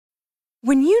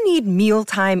When you need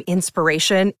mealtime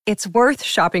inspiration, it's worth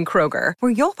shopping Kroger,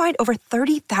 where you'll find over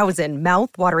 30,000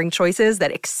 mouth-watering choices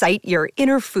that excite your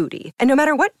inner foodie. And no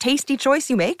matter what tasty choice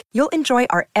you make, you'll enjoy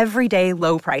our everyday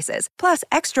low prices, plus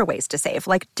extra ways to save,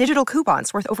 like digital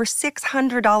coupons worth over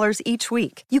 $600 each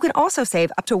week. You can also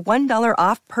save up to $1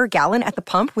 off per gallon at the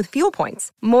pump with fuel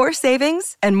points. More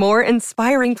savings and more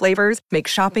inspiring flavors make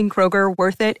shopping Kroger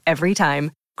worth it every time.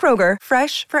 Kroger,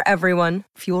 fresh for everyone.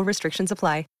 Fuel restrictions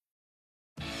apply.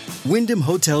 Wyndham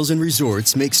Hotels &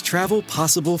 Resorts makes travel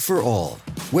possible for all.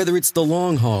 Whether it's the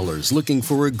long haulers looking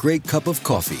for a great cup of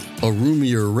coffee, a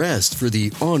roomier rest for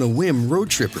the on-a-whim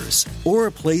road trippers, or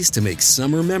a place to make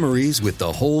summer memories with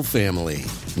the whole family.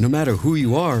 No matter who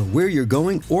you are, where you're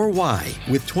going, or why,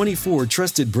 with 24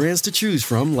 trusted brands to choose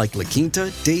from like La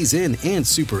Quinta, Days Inn, and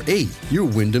Super 8, your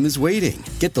Wyndham is waiting.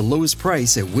 Get the lowest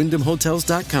price at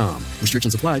WyndhamHotels.com.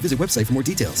 Restrictions apply. Visit website for more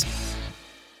details.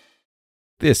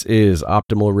 This is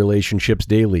Optimal Relationships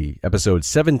Daily, episode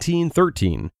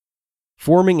 1713.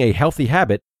 Forming a Healthy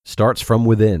Habit Starts from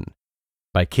Within,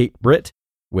 by Kate Britt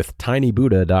with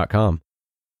tinybuddha.com.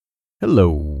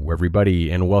 Hello, everybody,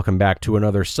 and welcome back to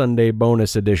another Sunday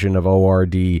bonus edition of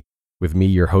ORD with me,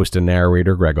 your host and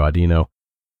narrator, Greg Audino.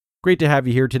 Great to have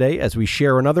you here today as we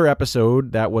share another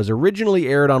episode that was originally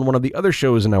aired on one of the other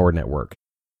shows in our network.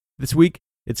 This week,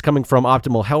 it's coming from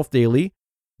Optimal Health Daily,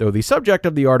 though the subject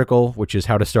of the article, which is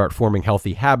how to start forming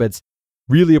healthy habits,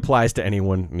 really applies to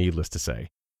anyone, needless to say.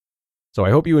 So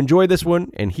I hope you enjoy this one,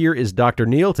 and here is Dr.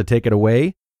 Neil to take it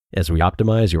away as we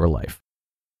optimize your life.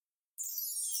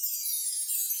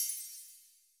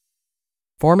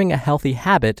 Forming a Healthy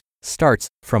Habit Starts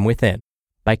from Within,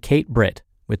 by Kate Britt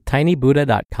with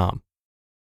tinybuddha.com.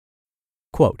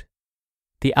 Quote,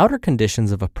 "The outer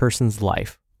conditions of a person's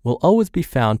life will always be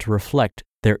found to reflect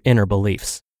their inner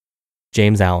beliefs."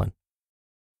 James Allen.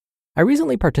 I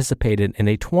recently participated in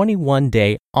a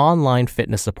 21-day online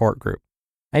fitness support group.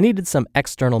 I needed some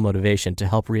external motivation to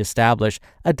help reestablish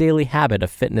a daily habit of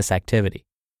fitness activity.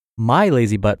 My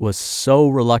lazy butt was so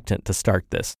reluctant to start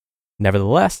this.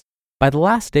 Nevertheless, by the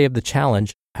last day of the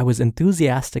challenge, I was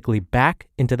enthusiastically back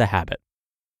into the habit.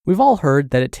 We've all heard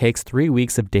that it takes 3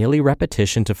 weeks of daily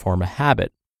repetition to form a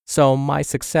habit, so my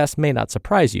success may not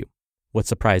surprise you. What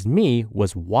surprised me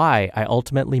was why I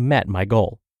ultimately met my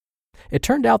goal. It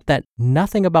turned out that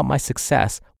nothing about my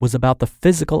success was about the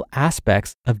physical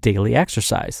aspects of daily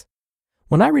exercise.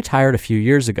 When I retired a few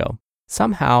years ago,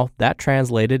 somehow that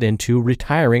translated into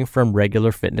retiring from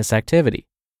regular fitness activity.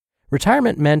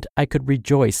 Retirement meant I could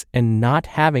rejoice in not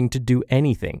having to do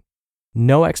anything.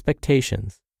 No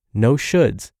expectations, no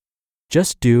shoulds.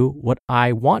 Just do what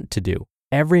I want to do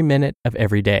every minute of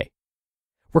every day.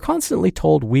 We're constantly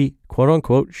told we,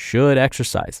 quote-unquote, should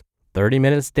exercise 30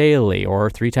 minutes daily or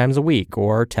 3 times a week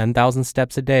or 10,000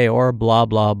 steps a day or blah,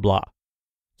 blah, blah.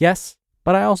 Yes,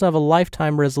 but I also have a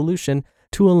lifetime resolution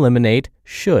to eliminate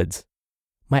shoulds.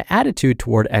 My attitude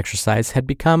toward exercise had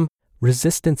become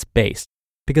resistance-based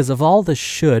because of all the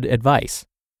should advice.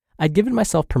 I'd given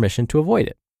myself permission to avoid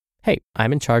it. Hey,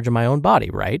 I'm in charge of my own body,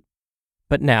 right?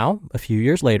 But now, a few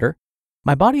years later,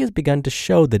 my body has begun to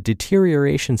show the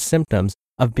deterioration symptoms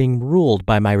of being ruled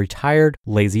by my retired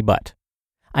lazy butt.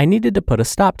 I needed to put a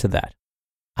stop to that.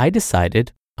 I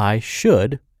decided I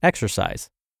should exercise.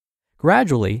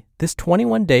 Gradually, this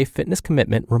 21-day fitness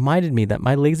commitment reminded me that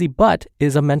my lazy butt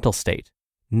is a mental state,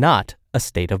 not a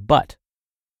state of butt.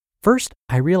 First,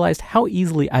 I realized how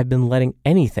easily I've been letting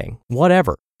anything,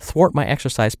 whatever, thwart my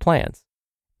exercise plans.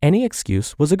 Any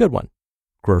excuse was a good one.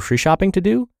 Grocery shopping to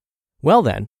do? Well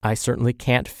then, I certainly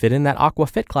can't fit in that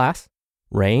aquafit class.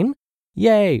 Rain?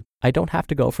 Yay, I don't have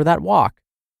to go for that walk.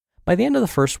 By the end of the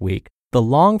first week, the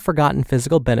long-forgotten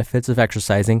physical benefits of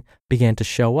exercising began to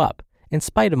show up, in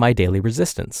spite of my daily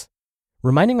resistance.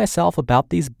 Reminding myself about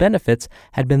these benefits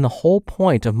had been the whole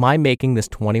point of my making this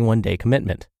 21-day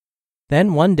commitment.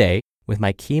 Then one day, with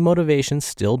my key motivation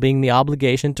still being the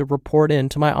obligation to report in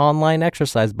to my online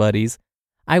exercise buddies,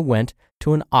 I went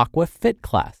to an aquafit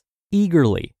class,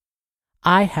 eagerly.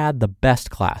 I had the best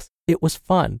class. It was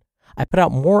fun. I put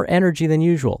out more energy than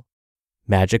usual.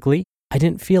 Magically, I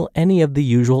didn't feel any of the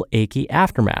usual achy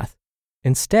aftermath.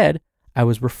 Instead, I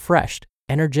was refreshed,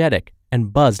 energetic,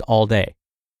 and buzzed all day.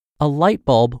 A light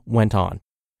bulb went on.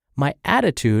 My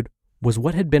attitude was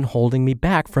what had been holding me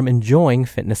back from enjoying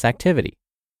fitness activity.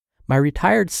 My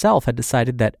retired self had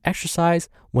decided that exercise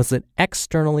was an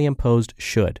externally imposed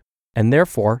should, and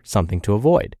therefore something to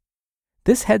avoid.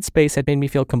 This headspace had made me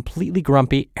feel completely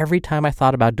grumpy every time I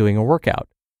thought about doing a workout.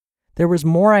 There was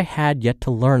more I had yet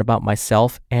to learn about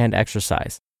myself and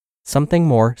exercise, something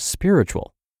more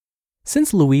spiritual.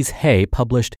 Since Louise Hay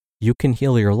published You Can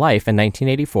Heal Your Life in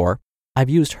 1984, I've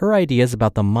used her ideas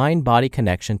about the mind-body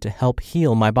connection to help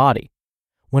heal my body.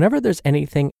 Whenever there's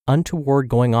anything untoward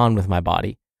going on with my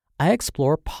body, I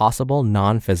explore possible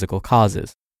non-physical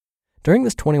causes. During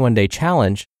this 21-day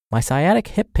challenge, my sciatic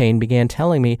hip pain began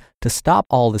telling me to stop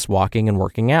all this walking and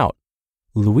working out.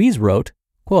 Louise wrote,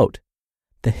 quote,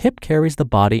 "The hip carries the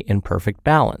body in perfect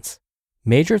balance.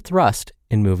 Major thrust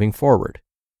in moving forward."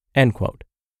 End quote.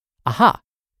 Aha!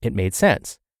 It made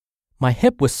sense. My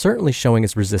hip was certainly showing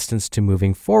its resistance to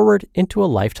moving forward into a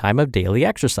lifetime of daily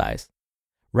exercise.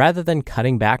 Rather than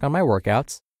cutting back on my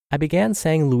workouts, I began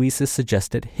saying Louise's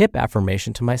suggested hip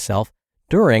affirmation to myself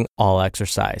during all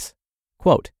exercise.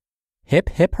 Quote, "Hip,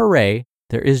 hip, hooray,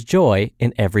 there is joy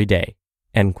in every day."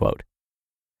 End quote.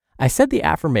 I said the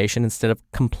affirmation instead of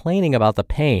complaining about the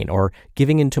pain or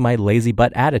giving into my lazy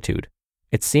butt attitude.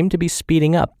 It seemed to be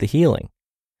speeding up the healing.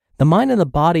 The mind and the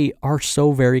body are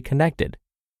so very connected.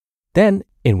 Then,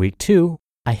 in week 2,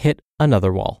 I hit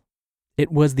another wall. It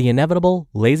was the inevitable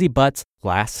lazy butt's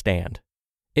last stand.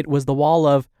 It was the wall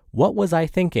of, what was I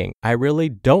thinking? I really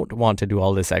don't want to do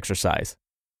all this exercise.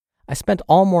 I spent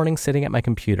all morning sitting at my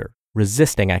computer,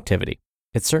 resisting activity.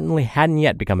 It certainly hadn't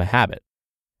yet become a habit.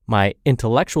 My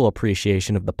intellectual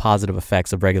appreciation of the positive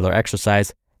effects of regular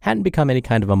exercise hadn't become any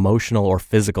kind of emotional or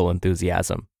physical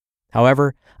enthusiasm.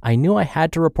 However, I knew I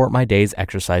had to report my day's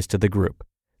exercise to the group.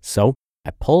 So I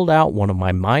pulled out one of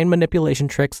my mind manipulation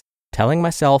tricks, telling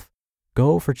myself,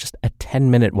 go for just a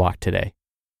 10-minute walk today.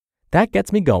 That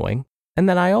gets me going, and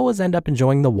then I always end up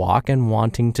enjoying the walk and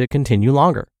wanting to continue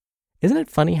longer. Isn't it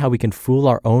funny how we can fool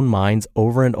our own minds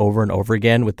over and over and over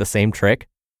again with the same trick?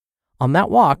 On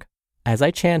that walk, as I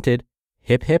chanted,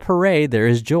 "Hip, hip, hooray, there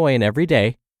is joy in every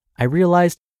day," I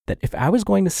realized that if I was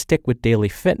going to stick with daily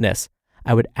fitness,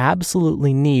 I would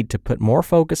absolutely need to put more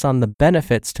focus on the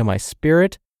benefits to my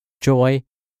spirit, joy,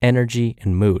 energy,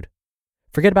 and mood.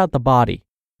 Forget about the body.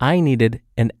 I needed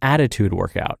an attitude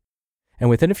workout. And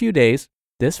within a few days,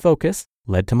 this focus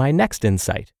led to my next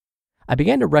insight. I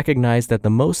began to recognize that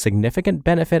the most significant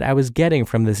benefit I was getting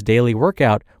from this daily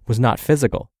workout was not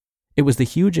physical. It was the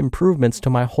huge improvements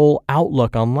to my whole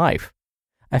outlook on life.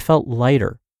 I felt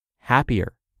lighter,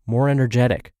 happier, more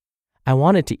energetic. I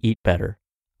wanted to eat better.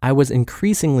 I was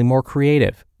increasingly more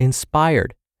creative,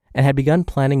 inspired, and had begun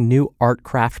planning new art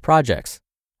craft projects.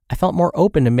 I felt more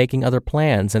open to making other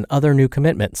plans and other new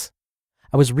commitments.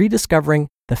 I was rediscovering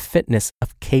the fitness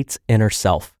of Kate's inner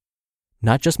self.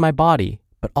 Not just my body,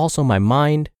 but also my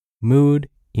mind, mood,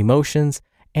 emotions,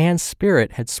 and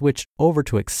spirit had switched over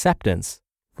to acceptance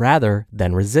rather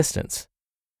than resistance.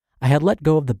 I had let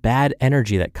go of the bad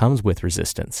energy that comes with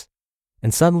resistance.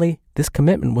 And suddenly, this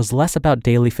commitment was less about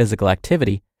daily physical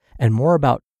activity and more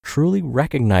about truly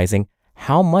recognizing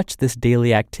how much this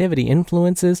daily activity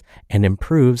influences and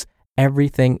improves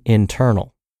everything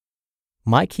internal.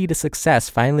 My key to success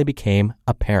finally became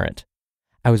apparent.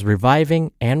 I was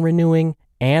reviving and renewing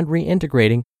and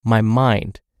reintegrating my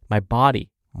mind, my body,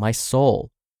 my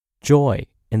soul, joy,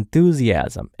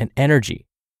 enthusiasm, and energy.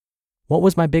 What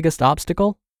was my biggest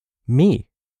obstacle? Me.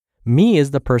 Me is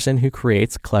the person who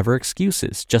creates clever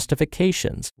excuses,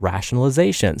 justifications,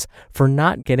 rationalizations for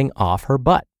not getting off her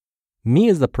butt. Me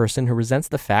is the person who resents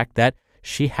the fact that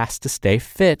she has to stay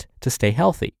fit to stay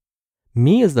healthy.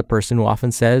 Me is the person who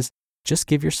often says, just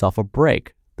give yourself a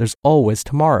break. There's always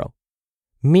tomorrow.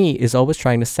 Me is always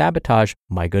trying to sabotage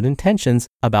my good intentions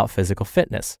about physical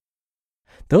fitness.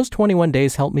 Those 21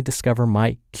 days helped me discover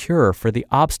my cure for the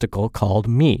obstacle called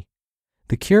me.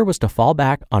 The cure was to fall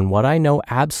back on what I know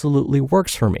absolutely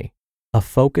works for me, a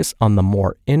focus on the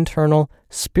more internal,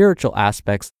 spiritual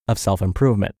aspects of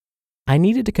self-improvement. I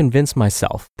needed to convince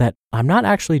myself that I'm not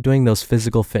actually doing those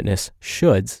physical fitness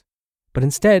shoulds, but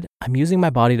instead I'm using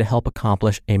my body to help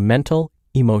accomplish a mental,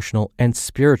 emotional, and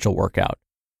spiritual workout.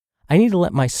 I need to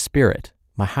let my spirit,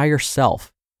 my higher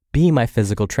self, be my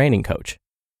physical training coach.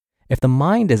 If the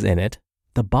mind is in it,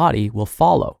 the body will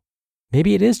follow.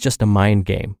 Maybe it is just a mind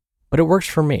game, but it works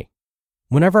for me.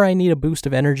 Whenever I need a boost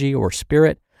of energy or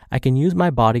spirit, I can use my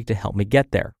body to help me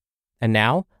get there. And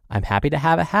now, I'm happy to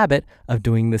have a habit of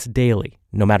doing this daily,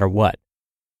 no matter what.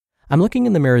 I'm looking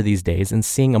in the mirror these days and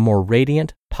seeing a more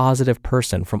radiant, positive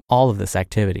person from all of this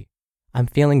activity. I'm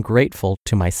feeling grateful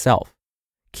to myself.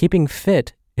 Keeping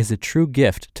fit is a true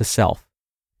gift to self.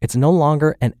 It's no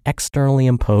longer an externally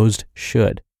imposed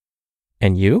should.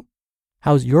 And you?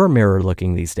 How's your mirror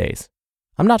looking these days?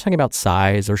 I'm not talking about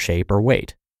size or shape or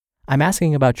weight. I'm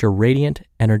asking about your radiant,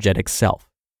 energetic self.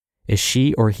 Is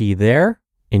she or he there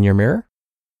in your mirror?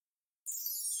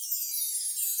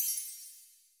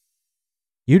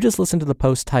 You just listened to the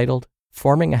post titled,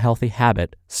 Forming a Healthy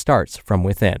Habit Starts from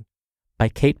Within by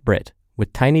Kate Britt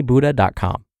with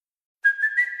tinybuddha.com.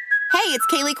 Hey, it's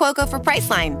Kaylee Cuoco for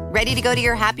Priceline. Ready to go to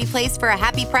your happy place for a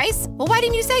happy price? Well, why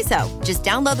didn't you say so? Just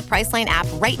download the Priceline app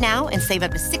right now and save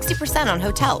up to 60% on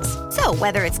hotels. So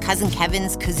whether it's Cousin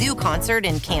Kevin's Kazoo Concert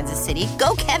in Kansas City,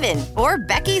 go Kevin, or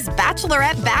Becky's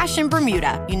Bachelorette Bash in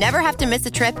Bermuda, you never have to miss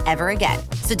a trip ever again.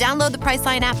 So download the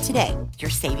Priceline app today.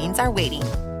 Your savings are waiting.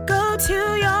 Go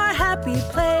to your happy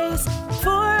place for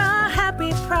a happy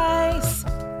price.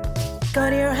 Go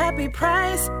to your happy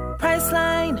price,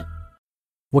 Priceline.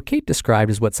 What Kate described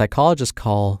is what psychologists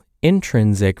call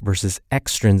intrinsic versus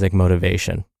extrinsic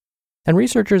motivation. And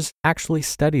researchers actually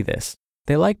study this.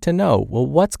 They like to know, well,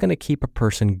 what's going to keep a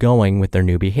person going with their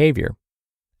new behavior?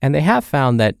 And they have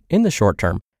found that in the short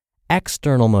term,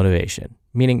 external motivation,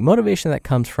 meaning motivation that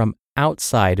comes from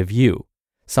outside of you,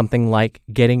 something like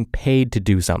getting paid to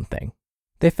do something,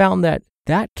 they found that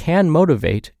that can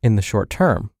motivate in the short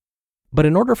term. But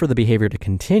in order for the behavior to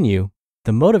continue,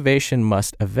 the motivation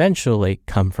must eventually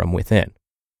come from within.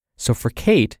 So for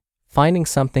Kate, finding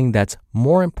something that's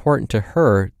more important to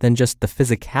her than just the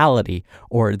physicality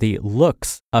or the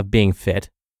looks of being fit,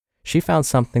 she found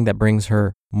something that brings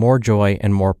her more joy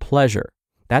and more pleasure.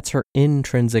 That's her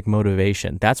intrinsic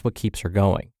motivation. That's what keeps her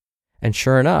going. And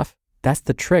sure enough, that's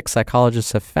the trick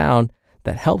psychologists have found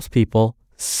that helps people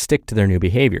stick to their new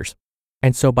behaviors.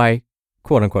 And so by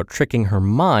quote unquote, tricking her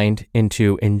mind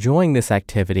into enjoying this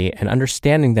activity and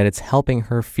understanding that it's helping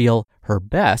her feel her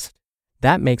best,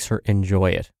 that makes her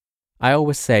enjoy it. I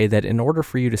always say that in order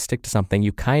for you to stick to something,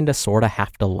 you kind of sort of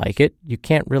have to like it. You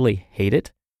can't really hate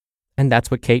it. And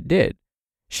that's what Kate did.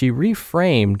 She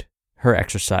reframed her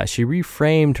exercise. She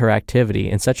reframed her activity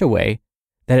in such a way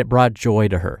that it brought joy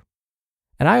to her.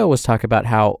 And I always talk about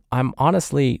how I'm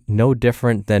honestly no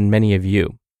different than many of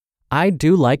you. I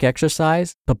do like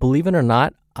exercise, but believe it or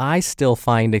not, I still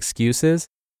find excuses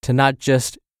to not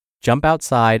just jump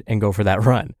outside and go for that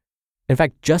run. In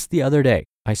fact, just the other day,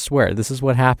 I swear this is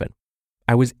what happened.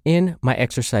 I was in my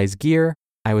exercise gear,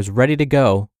 I was ready to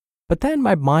go, but then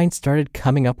my mind started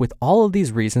coming up with all of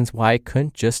these reasons why I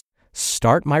couldn't just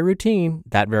start my routine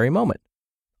that very moment.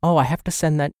 Oh, I have to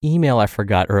send that email I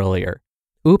forgot earlier.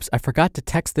 Oops, I forgot to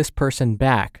text this person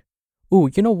back. Ooh,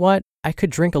 you know what? I could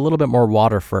drink a little bit more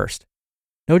water first.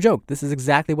 No joke, this is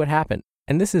exactly what happened.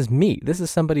 And this is me. This is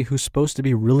somebody who's supposed to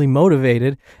be really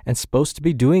motivated and supposed to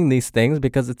be doing these things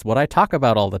because it's what I talk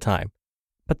about all the time.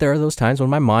 But there are those times when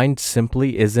my mind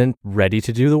simply isn't ready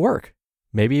to do the work.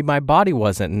 Maybe my body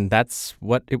wasn't, and that's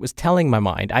what it was telling my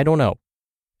mind. I don't know.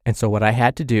 And so what I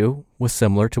had to do was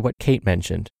similar to what Kate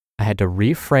mentioned. I had to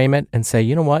reframe it and say,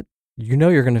 you know what? You know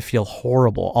you're going to feel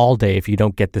horrible all day if you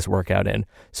don't get this workout in.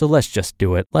 So let's just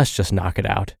do it. Let's just knock it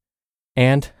out.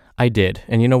 And I did.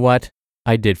 And you know what?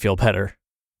 I did feel better.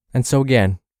 And so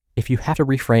again, if you have to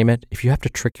reframe it, if you have to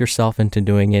trick yourself into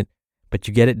doing it, but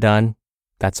you get it done,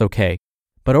 that's okay.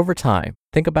 But over time,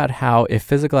 think about how if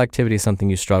physical activity is something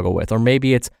you struggle with, or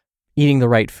maybe it's eating the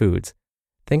right foods,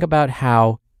 think about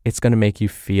how it's going to make you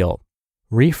feel.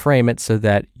 Reframe it so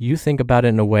that you think about it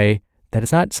in a way that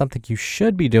it's not something you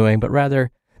should be doing, but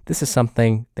rather this is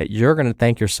something that you're going to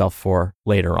thank yourself for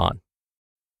later on.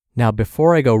 Now,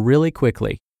 before I go really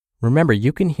quickly, remember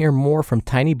you can hear more from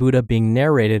Tiny Buddha being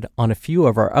narrated on a few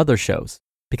of our other shows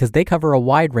because they cover a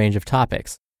wide range of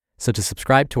topics. So to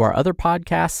subscribe to our other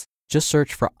podcasts, just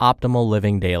search for Optimal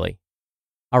Living Daily.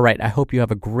 All right, I hope you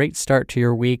have a great start to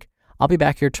your week. I'll be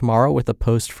back here tomorrow with a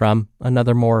post from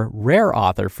another more rare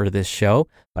author for this show,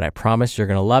 but I promise you're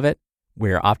going to love it.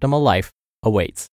 Where Optimal Life awaits.